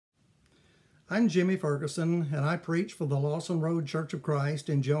I'm Jimmy Ferguson, and I preach for the Lawson Road Church of Christ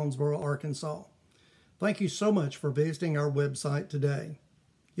in Jonesboro, Arkansas. Thank you so much for visiting our website today.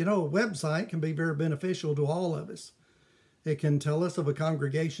 You know, a website can be very beneficial to all of us. It can tell us of a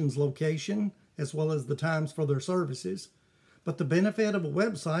congregation's location as well as the times for their services, but the benefit of a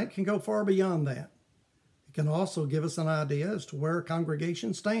website can go far beyond that. It can also give us an idea as to where a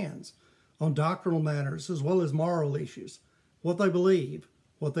congregation stands on doctrinal matters as well as moral issues, what they believe,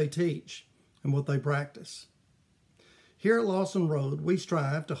 what they teach, and what they practice. Here at Lawson Road, we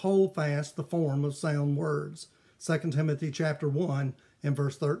strive to hold fast the form of sound words, 2 Timothy chapter 1 and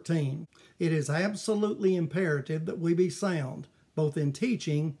verse 13. It is absolutely imperative that we be sound, both in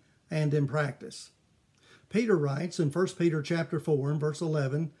teaching and in practice. Peter writes in 1 Peter chapter 4 and verse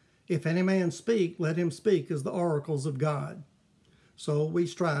 11, "If any man speak, let him speak as the oracles of God." So we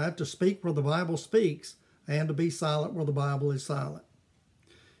strive to speak where the Bible speaks and to be silent where the Bible is silent.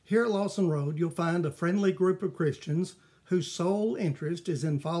 Here at Lawson Road, you'll find a friendly group of Christians whose sole interest is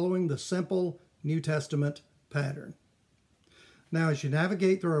in following the simple New Testament pattern. Now, as you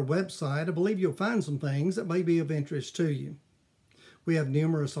navigate through our website, I believe you'll find some things that may be of interest to you. We have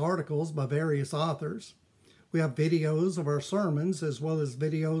numerous articles by various authors. We have videos of our sermons as well as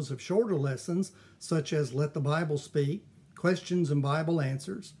videos of shorter lessons such as Let the Bible Speak, Questions and Bible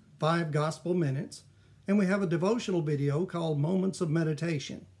Answers, 5 Gospel Minutes, and we have a devotional video called Moments of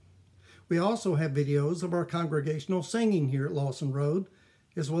Meditation. We also have videos of our congregational singing here at Lawson Road,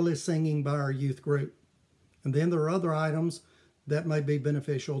 as well as singing by our youth group. And then there are other items that may be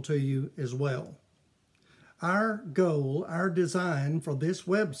beneficial to you as well. Our goal, our design for this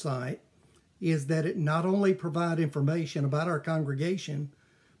website is that it not only provide information about our congregation,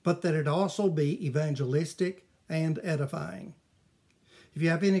 but that it also be evangelistic and edifying. If you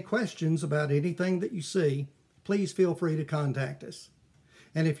have any questions about anything that you see, please feel free to contact us.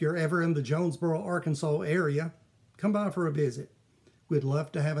 And if you're ever in the Jonesboro, Arkansas area, come by for a visit. We'd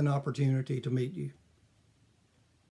love to have an opportunity to meet you.